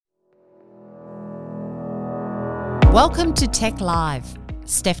Welcome to Tech Live.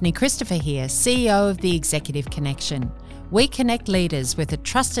 Stephanie Christopher here, CEO of the Executive Connection. We connect leaders with a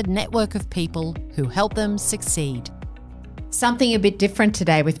trusted network of people who help them succeed. Something a bit different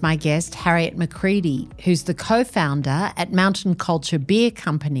today with my guest, Harriet McCready, who's the co-founder at Mountain Culture Beer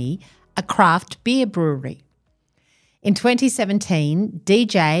Company, a craft beer brewery. In 2017,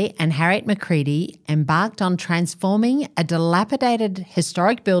 DJ and Harriet McCready embarked on transforming a dilapidated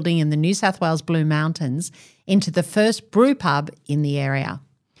historic building in the New South Wales Blue Mountains into the first brewpub in the area.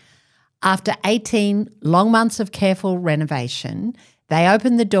 After 18 long months of careful renovation, they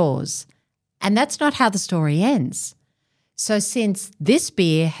opened the doors. And that's not how the story ends. So since this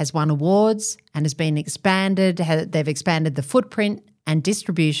beer has won awards and has been expanded, they've expanded the footprint and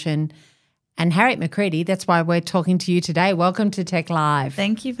distribution. And Harriet McCready, that's why we're talking to you today. Welcome to Tech Live.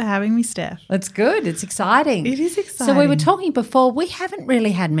 Thank you for having me, Steph. It's good. It's exciting. It is exciting. So we were talking before, we haven't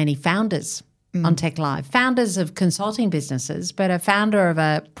really had many founders on Tech Live, founders of consulting businesses, but a founder of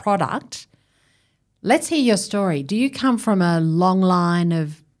a product. Let's hear your story. Do you come from a long line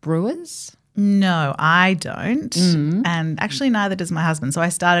of brewers? No, I don't. And actually neither does my husband. So I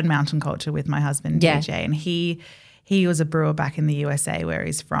started Mountain Culture with my husband, DJ, and he was a brewer back in the USA where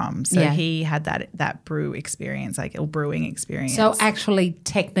he's from. So he had that brew experience, or brewing experience. So actually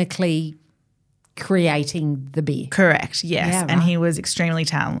technically creating the beer. Correct, yes. Yeah, right. And he was extremely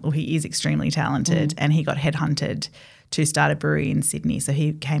talented, or he is extremely talented, and he got headhunted to start a brewery in Sydney. So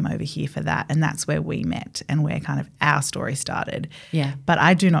he came over here for that, and that's where we met and where kind of our story started. Yeah. But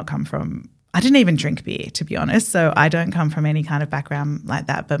I do not come from – I didn't even drink beer, to be honest, so I don't come from any kind of background like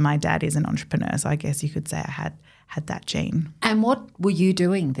that. But my dad is an entrepreneur, so I guess you could say I had that gene. And what were you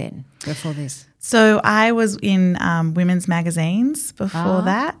doing then before this? So I was in women's magazines before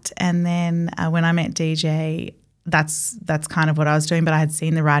that, and then when I met DJ, that's kind of what I was doing. But I had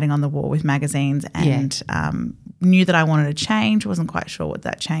seen the writing on the wall with magazines and knew that I wanted to change. Wasn't quite sure what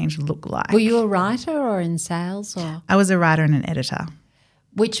that change looked like. Were you a writer or in sales? Or I was a writer and an editor.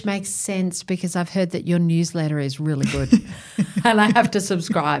 Which makes sense because I've heard that your newsletter is really good and I have to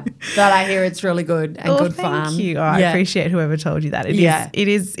subscribe. But I hear it's really good and good fun. Thank you. I appreciate whoever told you that. It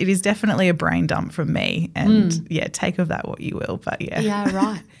is definitely a brain dump from me, and take of that what you will. But yeah,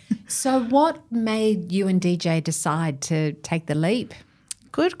 right. So what made you and DJ decide to take the leap?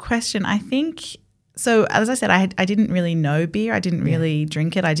 Good question. I think. So as I said, I didn't really know beer. I didn't really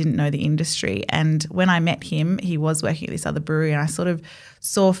drink it. I didn't know the industry. And when I met him, he was working at this other brewery, and I sort of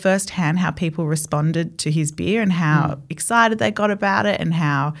saw firsthand how people responded to his beer and how excited they got about it, and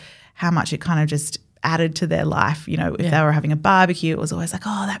how much it kind of just added to their life. You know, if they were having a barbecue, it was always like,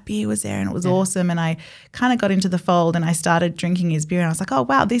 oh, that beer was there and it was awesome. And I kind of got into the fold and I started drinking his beer, and I was like, oh,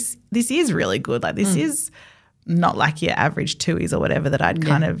 wow, this is really good. Like this is not like your average Tui's or whatever that I'd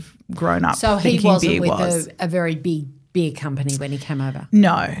kind of grown up thinking beer was. So he wasn't with a very big beer company when he came over?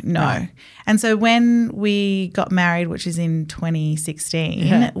 No. And so when we got married, which is in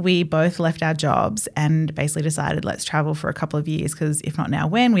 2016, we both left our jobs and basically decided let's travel for a couple of years, because if not now,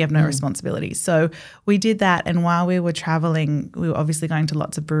 when? We have no responsibilities. So we did that, and while we were traveling, we were obviously going to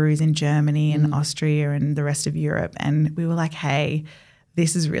lots of breweries in Germany and Austria and the rest of Europe, and we were like, hey,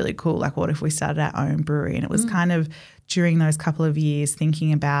 this is really cool. Like, what if we started our own brewery? And it was kind of during those couple of years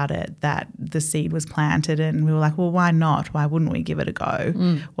thinking about it that the seed was planted, and we were like, well, why not? Why wouldn't we give it a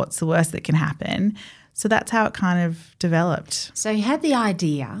go? What's the worst that can happen? So that's how it kind of developed. So you had the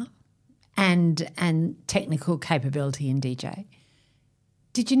idea and technical capability in DJ.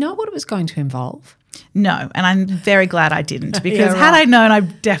 Did you know what it was going to involve? No, and I'm very glad I didn't, because had I known, I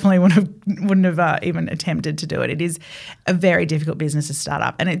definitely wouldn't have even attempted to do it. It is a very difficult business to start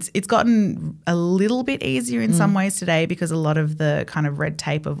up, and it's gotten a little bit easier in some ways today, because a lot of the kind of red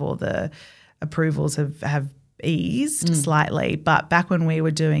tape of all the approvals have eased slightly. But back when we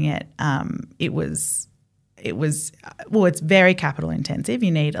were doing it, it's very capital intensive.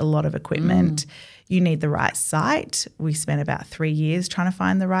 You need a lot of equipment. You need the right site. We spent about 3 years trying to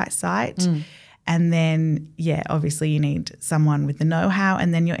find the right site. And then, obviously you need someone with the know-how,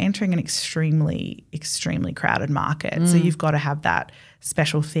 and then you're entering an extremely, extremely crowded market. So you've got to have that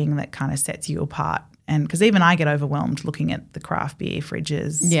special thing that kind of sets you apart. And because even I get overwhelmed looking at the craft beer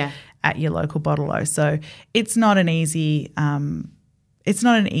fridges at your local bottle-o. So it's not an easy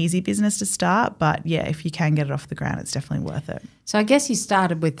business to start, but if you can get it off the ground, it's definitely worth it. So I guess you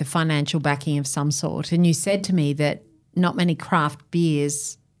started with the financial backing of some sort, and you said to me that not many craft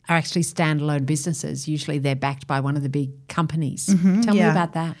beers are actually standalone businesses. Usually they're backed by one of the big companies. Tell me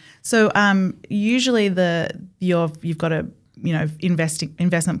about that. So usually you've got to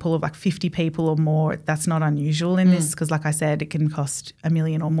investment pool of like 50 people or more. That's not unusual in this because, like I said, it can cost $1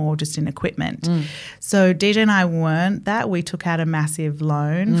 million or more just in equipment. So DJ and I weren't that. We took out a massive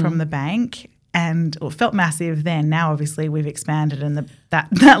loan from the bank. And it felt massive then. Now, obviously, we've expanded and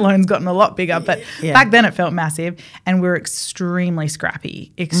that loan's gotten a lot bigger. But back then it felt massive. And we're extremely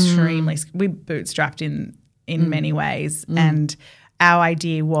scrappy, we bootstrapped in many ways. And our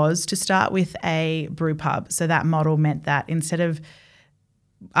idea was to start with a brew pub. So that model meant that instead of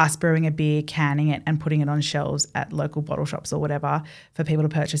us brewing a beer, canning it and putting it on shelves at local bottle shops or whatever for people to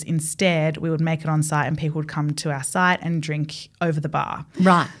purchase, instead we would make it on site and people would come to our site and drink over the bar.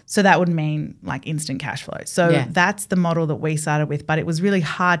 Right. So that would mean like instant cash flow. So that's the model that we started with, but it was really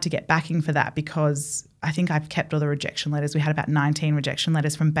hard to get backing for that because I think I've kept all the rejection letters. We had about 19 rejection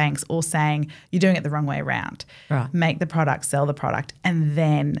letters from banks all saying you're doing it the wrong way around. Right. Make the product, sell the product, and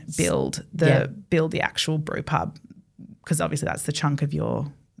then build the actual brew pub, because obviously that's the chunk of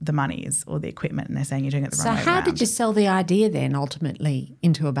the money or the equipment, and they're saying you're doing it the wrong way around. So how did you sell the idea then ultimately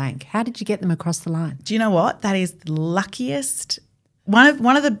into a bank? How did you get them across the line? Do you know what? That is the luckiest. One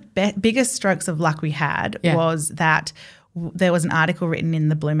of the biggest strokes of luck we had was that there was an article written in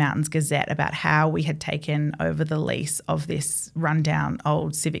the Blue Mountains Gazette about how we had taken over the lease of this rundown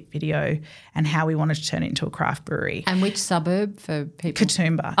old Civic video and how we wanted to turn it into a craft brewery. And which suburb for people?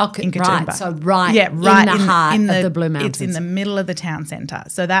 Katoomba. Oh, in Katoomba. Right. So right in the heart of the Blue Mountains. It's in the middle of the town centre.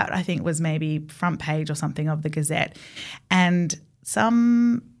 So that I think was maybe front page or something of the Gazette. And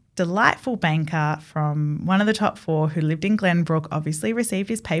some delightful banker from one of the top 4 who lived in Glenbrook obviously received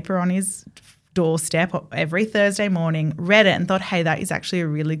his paper on his doorstep every Thursday morning, read it and thought, hey, that is actually a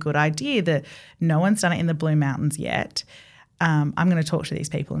really good idea that no one's done it in the Blue Mountains yet. I'm going to talk to these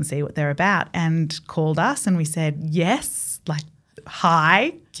people and see what they're about, and called us and we said, yes, like,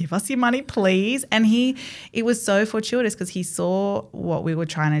 hi, give us your money, please. And it was so fortuitous because he saw what we were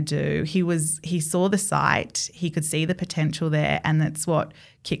trying to do. He saw the site, he could see the potential there, and that's what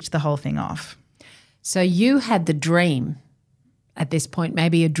kicked the whole thing off. So you had the dream at this point,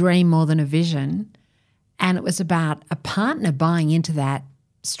 maybe a dream more than a vision, and it was about a partner buying into that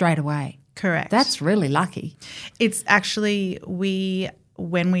straight away. Correct. That's really lucky. It's actually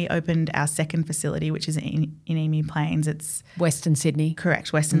when we opened our second facility, which is in Emu Plains, it's Western Sydney.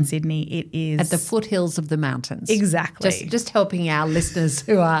 Correct, Western Sydney. It is at the foothills of the mountains. Exactly. Just helping our listeners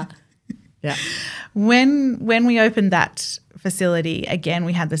who are When we opened that facility, again,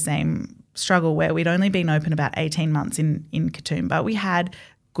 we had the same struggle where we'd only been open about 18 months in Katoomba. We had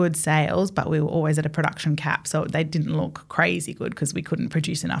good sales, but we were always at a production cap, so they didn't look crazy good because we couldn't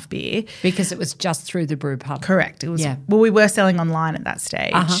produce enough beer. Because it was just through the brew pub. Correct. It was. Well, we were selling online at that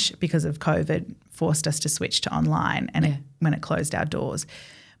stage because of COVID forced us to switch to online and when it closed our doors.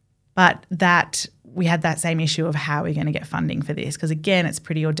 But we had that same issue of how we're going to get funding for this, because again, it's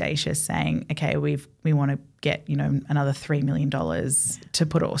pretty audacious saying, okay, we want to get another $3 million to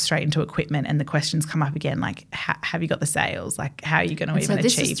put it straight into equipment, and the questions come up again like, have you got the sales? Like, how are you going to even achieve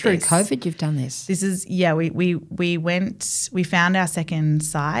this? So this is through COVID you've done this? This is we found our second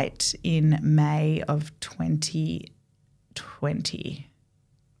site in May of 2020.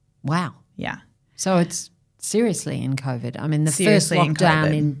 Wow. Yeah. So it's seriously in COVID. I mean, the seriously first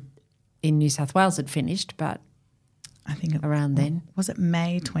lockdown in New South Wales had finished, but I think around then. Was it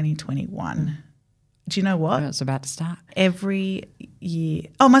May 2021? Do you know what? It was about to start. Every year.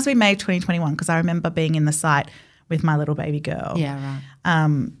 Oh, it must be May 2021 because I remember being in the site with my little baby girl. Yeah,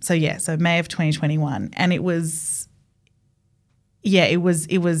 right. So May of 2021. And it was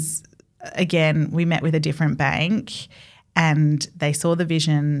again, we met with a different bank and they saw the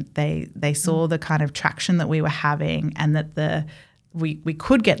vision, they saw the kind of traction that we were having, and that we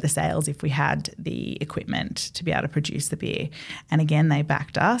could get the sales if we had the equipment to be able to produce the beer. And again, they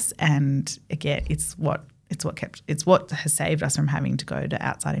backed us, and again, it's what has saved us from having to go to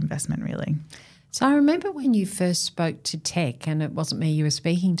outside investment, really. So I remember when you first spoke to Tech, and it wasn't me you were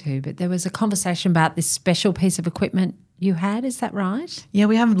speaking to, but there was a conversation about this special piece of equipment you had. Is that right? Yeah,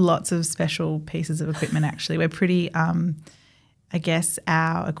 we have lots of special pieces of equipment actually. We're pretty I guess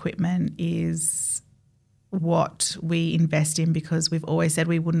our equipment is what we invest in because we've always said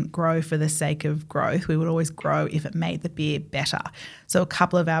we wouldn't grow for the sake of growth. We would always grow if it made the beer better. So a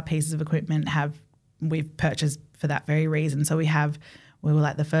couple of our pieces of equipment we've purchased for that very reason. So we were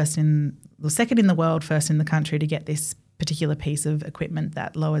like second in the world, first in the country to get this particular piece of equipment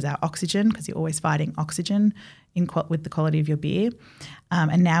that lowers our oxygen, because you're always fighting oxygen with the quality of your beer.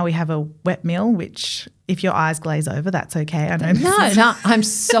 And now we have a wet mill, which if your eyes glaze over, that's okay. I know. No, I'm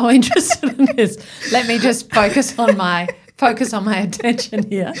so interested in this. Let me just focus on my Focus on my attention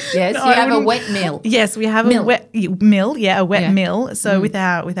here. Yes, No, you have a wet mill. Yes, we have a wet mill. Yeah, a wet mill. So with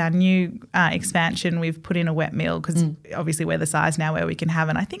our new expansion, we've put in a wet mill because obviously we're the size now where we can have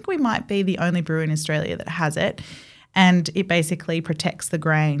it. I think we might be the only brewer in Australia that has it. And it basically protects the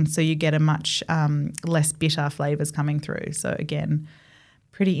grain, so you get a much less bitter flavours coming through. So again,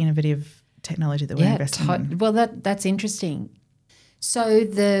 pretty innovative technology that we're investing in. Well, that's interesting. So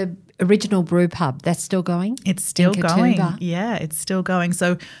the original brew pub, that's still going? It's still going. Yeah, it's still going.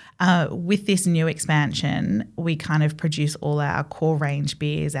 So with this new expansion, we kind of produce all our core range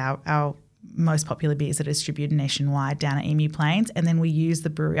beers, our most popular beers that are distributed nationwide down at Emu Plains, and then we use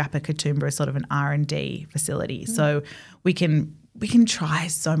the brewery up at Katoomba as sort of an R&D facility. So we can try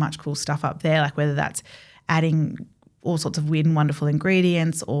so much cool stuff up there, like whether that's adding all sorts of weird and wonderful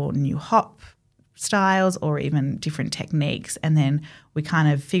ingredients or new hop styles or even different techniques, and then we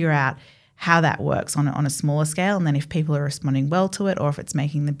kind of figure out how that works on a smaller scale, and then if people are responding well to it or if it's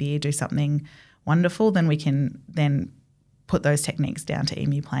making the beer do something wonderful, then we can then put those techniques down to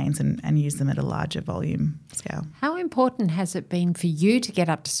Emu Plains and use them at a larger volume scale. How important has it been for you to get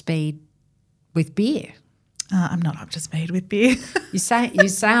up to speed with beer? I'm not up to speed with beer. You're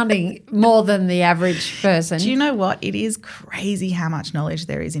sounding more than the average person. Do you know what? It is crazy how much knowledge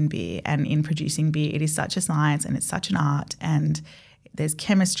there is in beer and in producing beer. It is such a science and it's such an art, and there's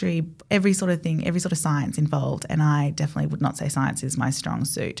chemistry, every sort of thing, every sort of science involved, and I definitely would not say science is my strong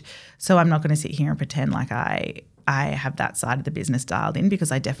suit. So I'm not going to sit here and pretend like I have that side of the business dialed in,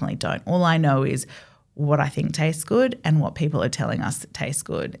 because I definitely don't. All I know is what I think tastes good and what people are telling us that tastes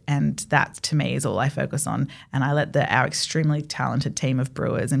good, and that to me is all I focus on, and I let our extremely talented team of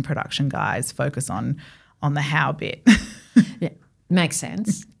brewers and production guys focus on the how bit. Yeah, makes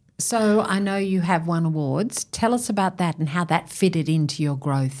sense. So I know you have won awards. Tell us about that and how that fitted into your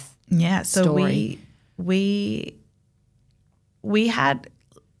growth story. we had,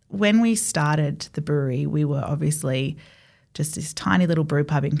 when we started the brewery, we were obviously just this tiny little brew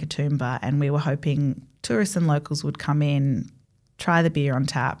pub in Katoomba, and we were hoping tourists and locals would come in, try the beer on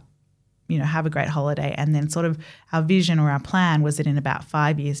tap, have a great holiday, and then sort of our vision or our plan was that in about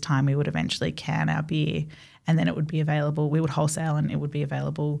 5 years' time we would eventually can our beer, and then it would be available. We would wholesale and it would be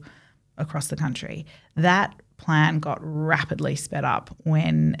available across the country. That plan got rapidly sped up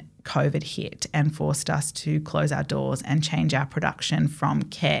when COVID hit and forced us to close our doors and change our production from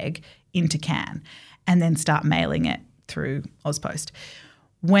keg into can, and then start mailing it through Ozpost.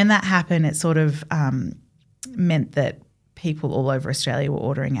 When that happened, it sort of meant that people all over Australia were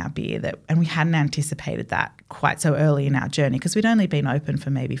ordering our beer, and we hadn't anticipated that quite so early in our journey, because we'd only been open for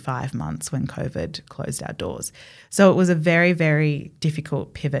maybe 5 months when COVID closed our doors. So it was a very, very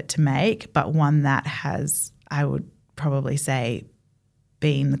difficult pivot to make, but one that has, I would probably say,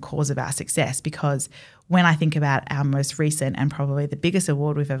 been the cause of our success, because when I think about our most recent and probably the biggest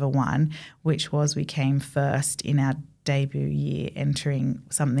award we've ever won, which was we came first in our debut year entering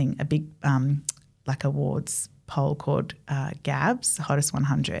a big like awards poll called Gabs, Hottest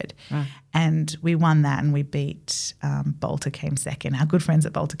 100. Right. And we won that, and we beat Bolter came second. Our good friends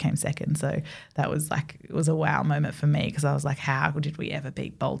at Bolter came second. So that was it was a wow moment for me, because I was like, how did we ever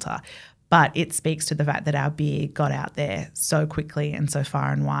beat Bolter? But it speaks to the fact that our beer got out there so quickly and so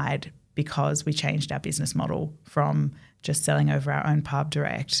far and wide, because we changed our business model from just selling over our own pub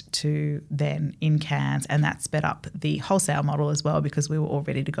direct to then in cans, and that sped up the wholesale model as well, because we were all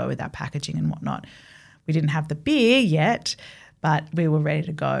ready to go with our packaging and whatnot. We didn't have the beer yet, but we were ready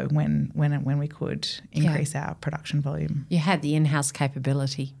to go when we could increase our production volume. You had the in-house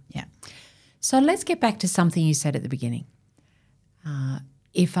capability. Yeah. So let's get back to something you said at the beginning.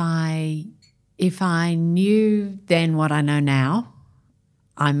 If I knew then what I know now,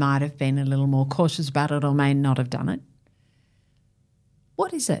 I might have been a little more cautious about it or may not have done it.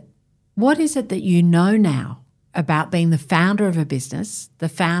 What is it? What is it that you know now about being the founder of a business, the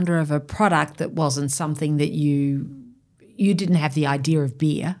founder of a product that wasn't something that you didn't have the idea of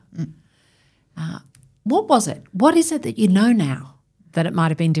beer? What was it? What is it that you know now that it might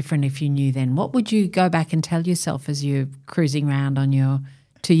have been different if you knew then? What would you go back and tell yourself as you're cruising around on your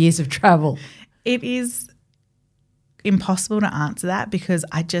 2 years of travel? It is impossible to answer that, because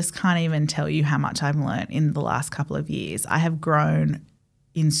I just can't even tell you how much I've learned in the last couple of years. I have grown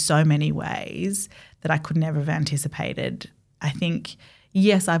in so many ways that I could never have anticipated. I think,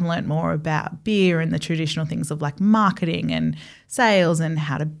 yes, I've learned more about beer and the traditional things of like marketing and sales and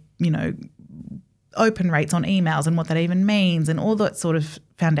how to, open rates on emails and what that even means and all that sort of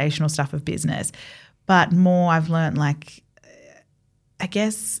foundational stuff of business. But more I've learned, I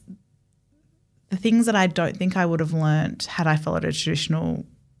guess the things that I don't think I would have learnt had I followed a traditional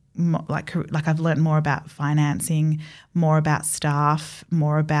like I've learned more about financing, more about staff,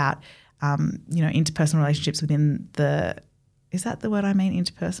 more about interpersonal relationships within the. Is that the word I mean?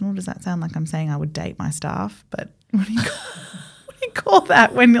 Interpersonal? Does that sound like I'm saying I would date my staff? But what do you call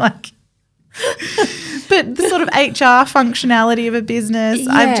that when you're like? But the sort of HR functionality of a business,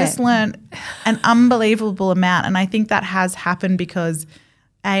 yeah. I've just learned an unbelievable amount, and I think that has happened because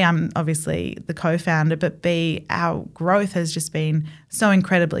A, I'm obviously the co-founder, but B, our growth has just been so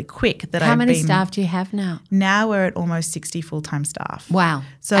incredibly quick that How many staff do you have now? Now we're at almost 60 full-time staff. Wow.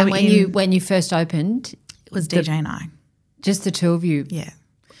 So and when you first opened, it was DJ and I. Just the two of you? Yeah.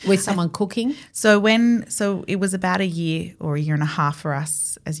 With someone cooking? So it was about a year or a year and a half for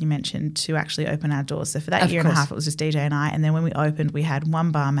us, as you mentioned, to actually open our doors. So for that year and a half, it was just DJ and I. And then when we opened, we had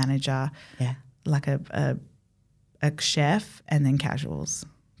one bar manager, like a chef, and then casuals.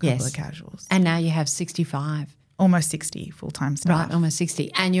 Couple of casuals. And now you have 65. Almost 60 full-time staff. Right, almost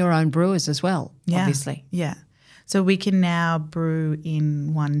 60. And your own brewers as well, obviously. Yeah. So we can now brew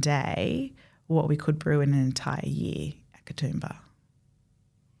in one day what we could brew in an entire year at Katoomba.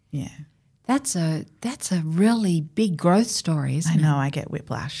 Yeah. That's a really big growth story, isn't it? I know. I get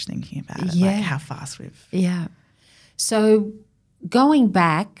whiplash thinking about it, like how fast we've. Yeah. So going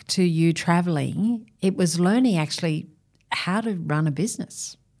back to you travelling, it was learning actually how to run a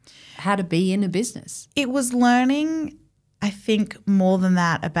business, how to be in a business. It was learning, I think, more than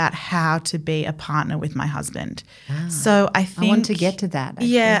that about how to be a partner with my husband. Ah, so I think. I want to get to that. Actually.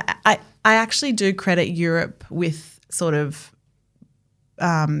 Yeah. I actually do credit Europe with sort of.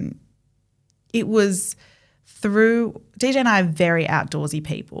 It was through DJ and I are very outdoorsy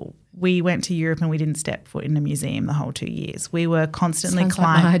people. We went to Europe and we didn't step foot in a museum the whole 2 years. We were constantly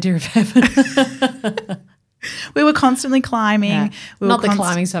climbing. Like my idea of heaven. We were constantly climbing. Yeah. We not the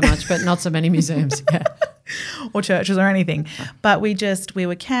climbing so much, but not so many museums. Yeah. Or churches or anything. But we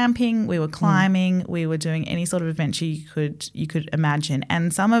were camping, we were climbing, we were doing any sort of adventure you could imagine.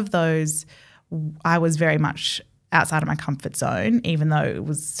 And some of those I was very much outside of my comfort zone, even though it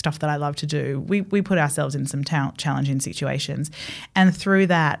was stuff that I love to do. We put ourselves in some challenging situations. And through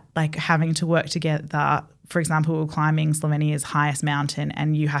that, like having to work together, for example, we were climbing Slovenia's highest mountain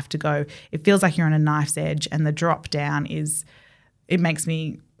and you have to go, it feels like you're on a knife's edge, and the drop down it makes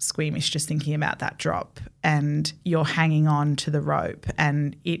me squeamish just thinking about that drop, and you're hanging on to the rope,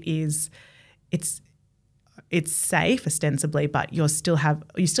 and it's safe ostensibly, but you still have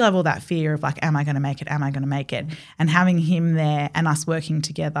all that fear of like, am I going to make it? Am I going to make it? And having him there and us working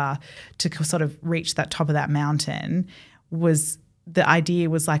together to sort of reach that top of that mountain the idea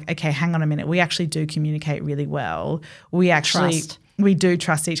was like, okay, hang on a minute. We actually do communicate really well. We do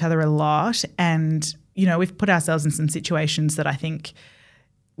trust each other a lot. And, we've put ourselves in some situations that I think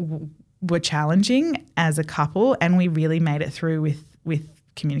were challenging as a couple, and we really made it through with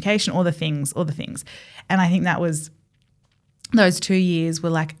communication, all the things. And I think that was those 2 years were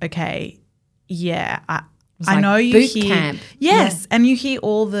like, okay, I know you hear camp. Yes, and you hear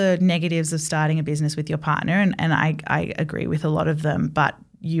all the negatives of starting a business with your partner, and I agree with a lot of them, but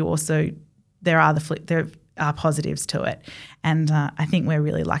you also there are positives to it, and I think we're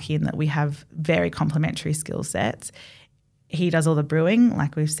really lucky in that we have very complementary skill sets. He does all the brewing,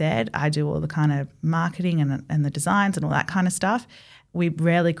 like we've said. I do all the kind of marketing and the designs and all that kind of stuff. We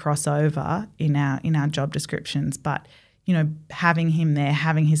rarely cross over in our job descriptions, but having him there,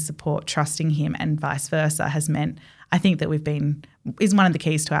 having his support, trusting him, and vice versa has meant, I think, that is one of the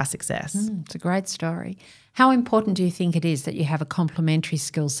keys to our success. It's a great story. How important do you think it is that you have a complementary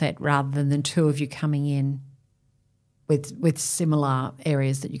skill set rather than the two of you coming in with similar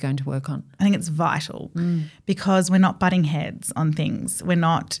areas that you're going to work on? I think it's vital because we're not butting heads on things. We're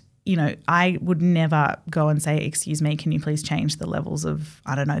not. I would never go and say, excuse me, can you please change the levels of,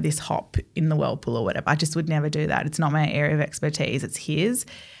 I don't know, this hop in the whirlpool or whatever. I just would never do that. It's not my area of expertise. It's his,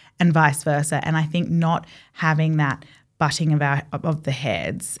 and vice versa. And I think not having that butting of the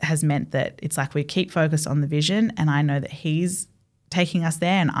heads has meant that it's like we keep focused on the vision, and I know that he's taking us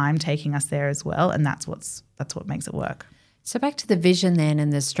there and I'm taking us there as well, and that's what makes it work. So back to the vision then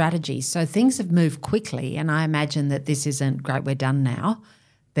and the strategy. So things have moved quickly, and I imagine that this isn't great, we're done now.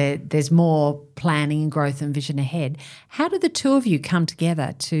 There's more planning and growth and vision ahead. How do the two of you come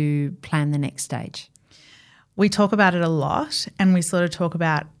together to plan the next stage? We talk about it a lot, and we sort of talk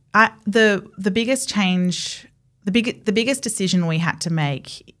about the biggest change, the biggest decision we had to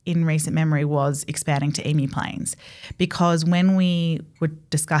make in recent memory was expanding to Emu Plains, because when we were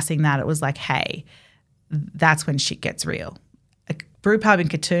discussing that, it was like, hey, that's when shit gets real. A brewpub in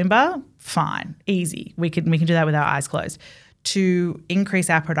Katoomba, fine, easy. We can do that with our eyes closed. To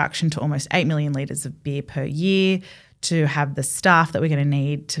increase our production to almost 8 million litres of beer per year, to have the staff that we're going to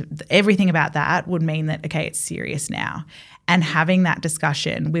need, everything about that would mean that, okay, it's serious now. And having that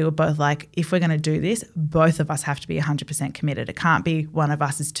discussion, we were both like, if we're going to do this, both of us have to be 100% committed. It can't be one of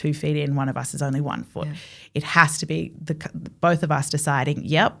us is 2 feet in, one of us is only 1 foot. Yeah. It has to be both of us deciding,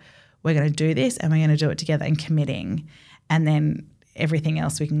 yep, we're going to do this and we're going to do it together and committing. And then everything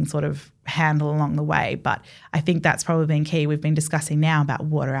else we can sort of handle along the way. But I think that's probably been key. We've been discussing now about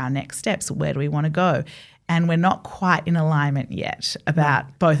what are our next steps, where do we want to go? And we're not quite in alignment yet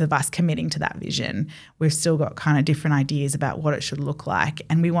about both of us committing to that vision. We've still got kind of different ideas about what it should look like,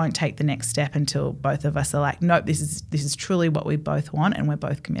 and we won't take the next step until both of us are like, nope, this is truly what we both want and we're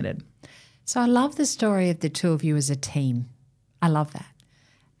both committed. So I love the story of the two of you as a team. I love that.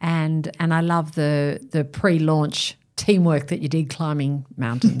 And I love the pre-launch teamwork that you did climbing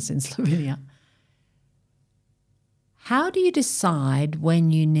mountains in Slovenia. How do you decide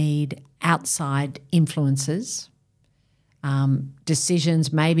when you need outside influences,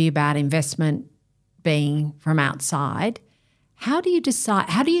 decisions maybe about investment being from outside? How do you decide?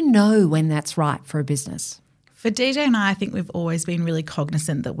 How do you know when that's right for a business? For DJ and I think we've always been really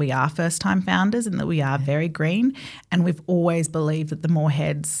cognizant that we are first-time founders and that we are very green, and we've always believed that the more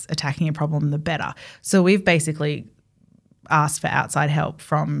heads attacking a problem, the better. So we've basically asked for outside help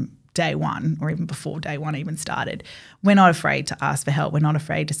from day one, or even before day one even started. We're not afraid to ask for help. We're not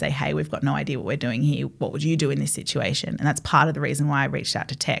afraid to say, hey, we've got no idea what we're doing here. What would you do in this situation? And that's part of the reason why I reached out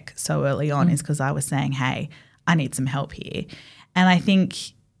to tech so early on is because I was saying, hey, I need some help here. And I think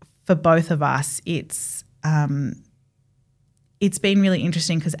for both of us, it's been really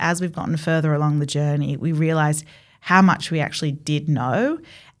interesting because as we've gotten further along the journey, we realised how much we actually did know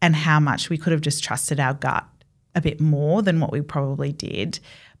and how much we could have just trusted our gut a bit more than what we probably did.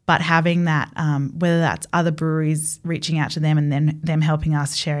 But having that, whether that's other breweries reaching out to them and then them helping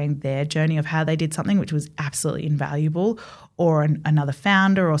us, sharing their journey of how they did something, which was absolutely invaluable, or another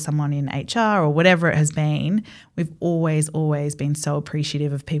founder or someone in HR or whatever it has been, we've always been so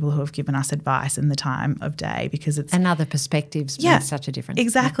appreciative of people who have given us advice in the time of day because it's... And other perspectives make such a difference.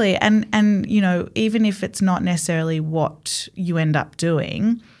 Exactly. Yeah. And, you know, even if it's not necessarily what you end up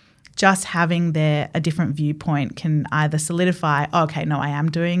doing, just having a different viewpoint can either solidify, okay, no, I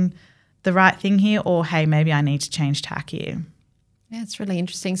am doing the right thing here, or, hey, maybe I need to change tack here. Yeah, it's really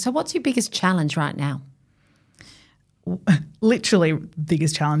interesting. So what's your biggest challenge right now? Literally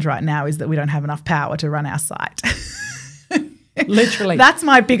biggest challenge right now is that we don't have enough power to run our site. Literally. That's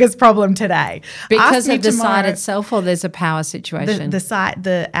my biggest problem today. Because of the site itself, or there's a power situation? The site,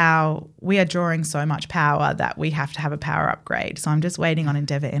 we are drawing so much power that we have to have a power upgrade. So I'm just waiting on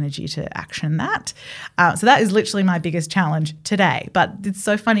Endeavour Energy to action that. So that is literally my biggest challenge today. But it's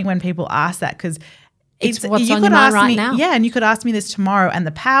so funny when people ask that because it's what's on your mind right now. Yeah, and you could ask me this tomorrow and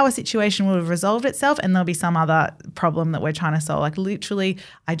the power situation will have resolved itself and there'll be some other problem that we're trying to solve. Like literally,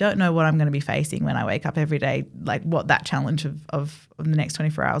 I don't know what I'm going to be facing when I wake up every day, like what that challenge of the next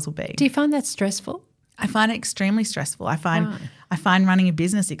 24 hours will be. Do you find that stressful? I find it extremely stressful. I find running a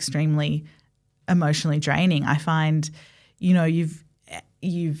business extremely emotionally draining. I find, you know,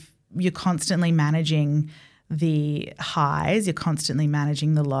 you're constantly managing the highs, you're constantly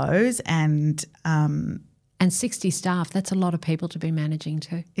managing the lows, and 60 staff, that's a lot of people to be managing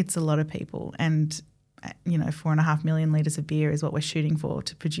too. It's a lot of people, and you know, 4.5 million litres of beer is what we're shooting for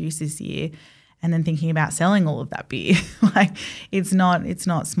to produce this year, and then thinking about selling all of that beer. Like it's not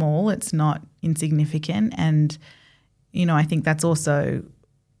small, it's not insignificant, and you know, I think that's also,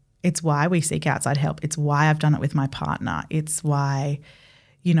 it's why we seek outside help. It's why I've done it with my partner. It's why,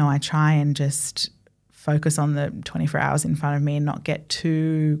 you know, I try and just focus on the 24 hours in front of me and not get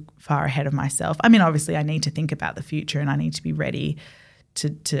too far ahead of myself. I mean, obviously I need to think about the future and I need to be ready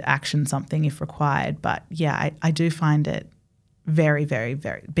to action something if required. But yeah, I do find it very, very,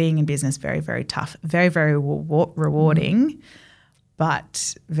 very, being in business, very, very tough, very, very rewarding,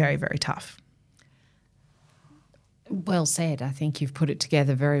 but very, very tough. Well said. I think you've put it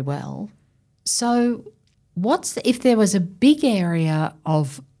together very well. So if there was a big area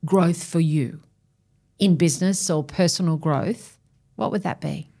of growth for you in business or personal growth, what would that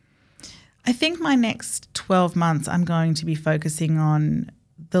be? I think my next 12 months I'm going to be focusing on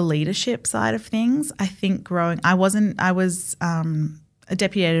the leadership side of things. I think I was a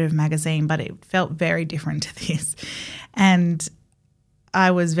deputy editor of a magazine, but it felt very different to this. And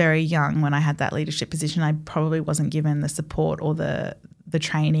I was very young when I had that leadership position. I probably wasn't given the support or the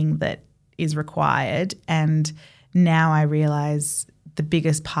training that is required. And now I realise the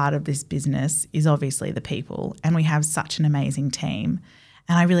biggest part of this business is obviously the people, and we have such an amazing team.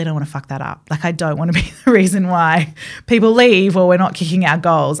 And I really don't want to fuck that up. Like, I don't want to be the reason why people leave or we're not kicking our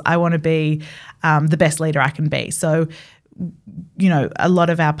goals. I want to be the best leader I can be. So, you know, a lot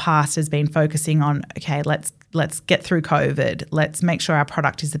of our past has been focusing on, okay, let's get through COVID. Let's make sure our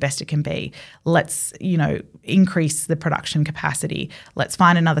product is the best it can be. Let's, you know, increase the production capacity. Let's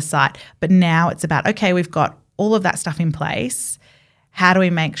find another site. But now it's about, okay, we've got all of that stuff in place. How do we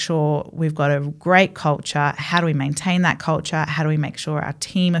make sure we've got a great culture? How do we maintain that culture? How do we make sure our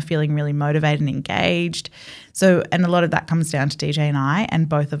team are feeling really motivated and engaged? So, and a lot of that comes down to DJ and I, and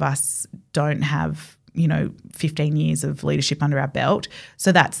both of us don't have, you know, 15 years of leadership under our belt.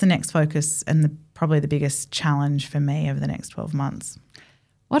 So that's the next focus and probably the biggest challenge for me over the next 12 months.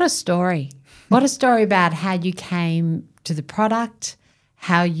 What a story. What a story about how you came to the product,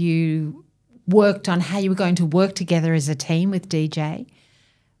 how you worked on how you were going to work together as a team with DJ,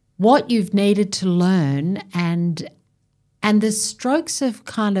 what you've needed to learn, and the strokes of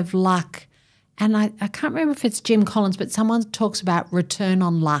kind of luck. And I can't remember if it's Jim Collins, but someone talks about return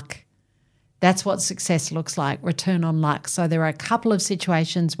on luck. That's what success looks like, return on luck. So there are a couple of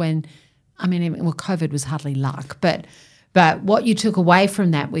situations when, I mean, well, COVID was hardly luck, but what you took away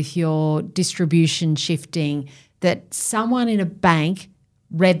from that with your distribution shifting, that someone in a bank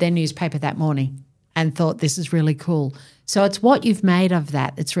read their newspaper that morning and thought, this is really cool. So it's what you've made of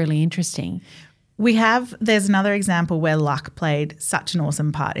that that's really interesting. There's another example where luck played such an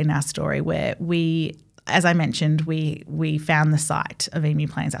awesome part in our story, where we, as I mentioned, we found the site of Emu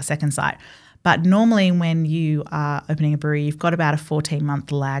Plains, our second site. But normally when you are opening a brewery, you've got about a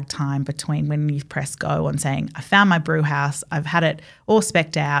 14-month lag time between when you press go on saying, I found my brew house, I've had it all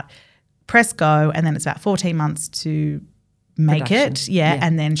specced out, press go, and then it's about 14 months to make production. it,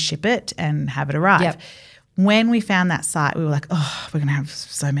 and then ship it and have it arrive. Yep. When we found that site, we were like, oh, we're going to have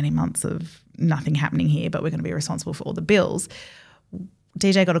so many months of nothing happening here, but we're going to be responsible for all the bills.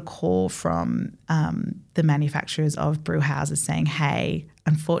 DJ got a call from the manufacturers of brew houses saying, hey,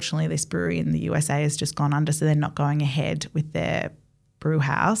 unfortunately this brewery in the USA has just gone under, so they're not going ahead with their brew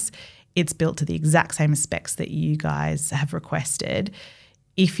house. It's built to the exact same specs that you guys have requested.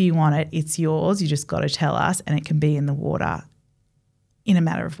 If you want it, it's yours. You just got to tell us, and it can be in the water in a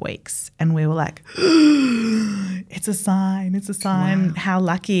matter of weeks. And we were like, it's a sign. Wow. How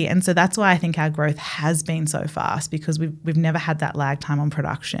lucky. And so that's why I think our growth has been so fast, because we've never had that lag time on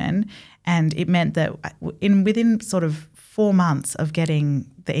production. And it meant that within sort of 4 months of getting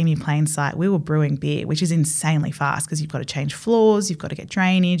the Emu Plains site, we were brewing beer, which is insanely fast because you've got to change floors, you've got to get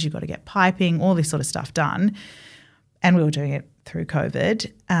drainage, you've got to get piping, all this sort of stuff done. And we were doing it through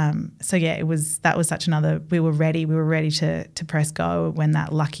COVID. So yeah, that was such another, we were ready to press go when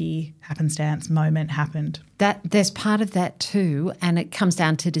that lucky happenstance moment happened. That there's part of that too, and it comes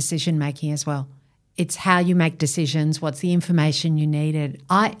down to decision making as well. It's how you make decisions, what's the information you needed.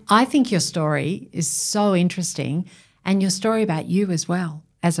 I think your story is so interesting, and your story about you as well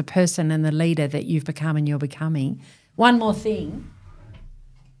as a person and the leader that you've become and you're becoming. One more thing.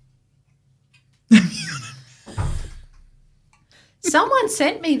 Someone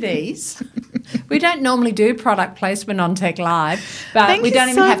sent me these. We don't normally do product placement on Tech Live, but Thank we don't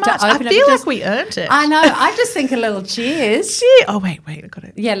you even so have much. to open it. I feel like we earned it. I know. I just think a little cheers. Cheers. Oh, wait, I got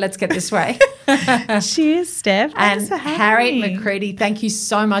it. Yeah, let's get this way. Cheers, Steph. And Harriet McCready, thank you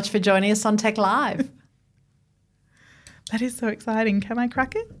so much for joining us on Tech Live. That is so exciting. Can I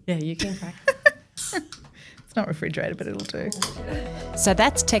crack it? Yeah, you can crack it. It's not refrigerated, but it'll do. So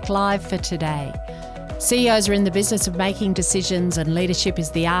that's Tech Live for today. CEOs are in the business of making decisions, and leadership is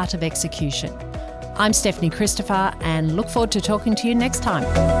the art of execution. I'm Stephanie Christopher, and look forward to talking to you next time.